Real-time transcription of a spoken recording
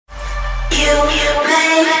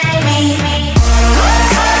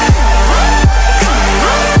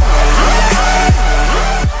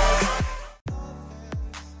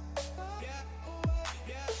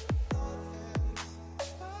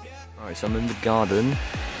Alright, so I'm in the garden,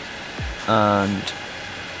 and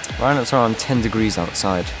right now it's around 10 degrees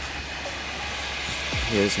outside.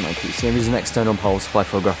 Here's my PC. I'm using an external power supply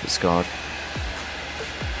for a graphics card.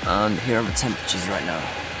 And here are the temperatures right now.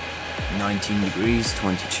 19 degrees,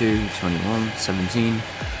 22, 21, 17.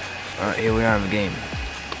 Alright, here we are in the game.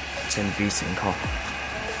 10 VSync off.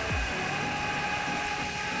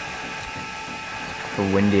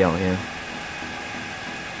 It's windy out here.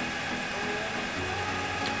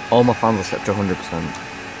 All my fans are set to 100%.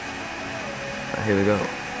 Right, here we go.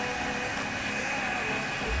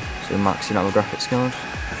 So maxing out the graphics card.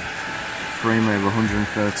 Frame rate of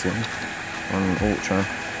 130 on Ultra.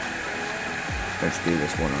 Let's do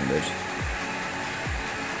this 100.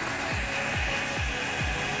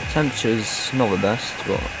 Temperature's not the best,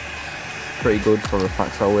 but pretty good for the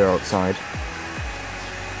fact that we're outside.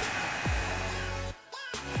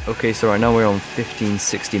 Okay, so right now we're on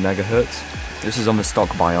 1560 megahertz. This is on the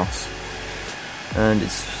stock BIOS, and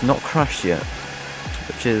it's not crashed yet,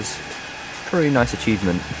 which is a pretty nice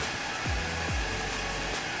achievement.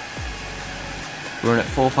 We're at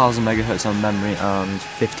 4000 megahertz on memory and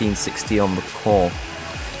 1560 on the core.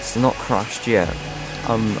 It's not crashed yet.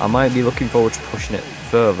 I might be looking forward to pushing it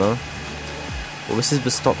further. Well, this is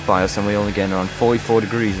the stock BIOS, and we're only getting around 44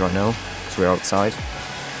 degrees right now because we're outside.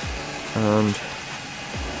 And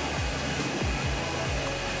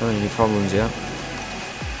not any problems yet.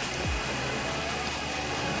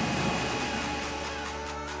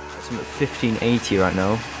 So I'm at 1580 right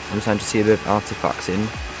now. I'm just trying to see a bit of artifacts in. You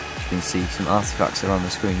can see some artifacts around the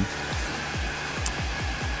screen.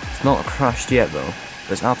 It's not crashed yet though.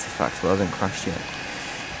 There's artifacts, but it hasn't crashed yet.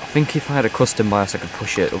 I think if I had a custom BIOS I could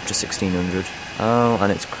push it up to 1600. Oh,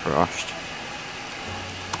 and it's crashed.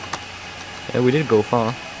 Yeah, we did go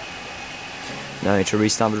far. Now I need to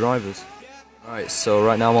restart the drivers. Alright, so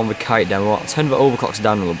right now I'm on the kite demo. I'll turn the overclocks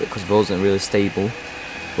down a little bit because those aren't really stable.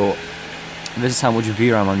 But this is how much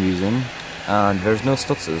VRAM I'm using, and there's no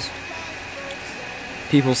stutters.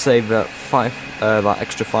 People say that that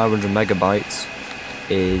extra 500 megabytes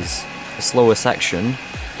is a slower section,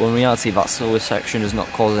 but in reality that slower section is not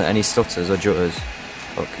causing any stutters or jutters.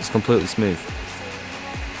 Look, it's completely smooth.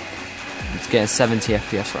 It's getting 70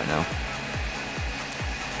 FPS right now.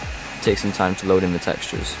 It takes some time to load in the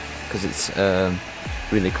textures, because it's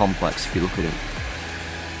really complex if you look at it.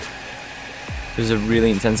 It was a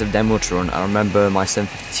really intensive demo to run. I remember my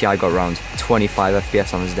 750 Ti got around 25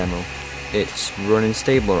 FPS on this demo. It's running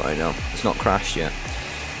stable right now. It's not crashed yet.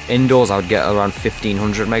 Indoors I would get around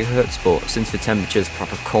 1500 megahertz, but since the temperature's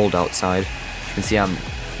proper cold outside, you can see I'm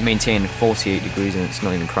maintaining 48 degrees and it's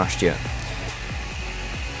not even crashed yet.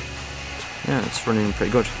 Yeah, it's running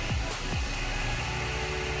pretty good.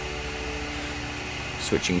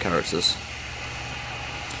 Switching characters.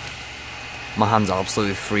 My hands are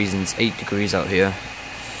absolutely freezing. It's 8 degrees out here.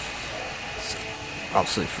 It's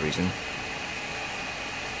absolutely freezing.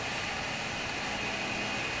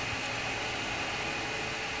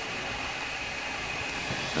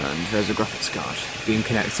 And there's a graphics card being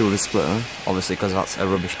connected with a splitter, obviously because that's a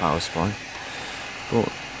rubbish power supply.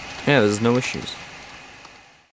 But yeah, there's no issues.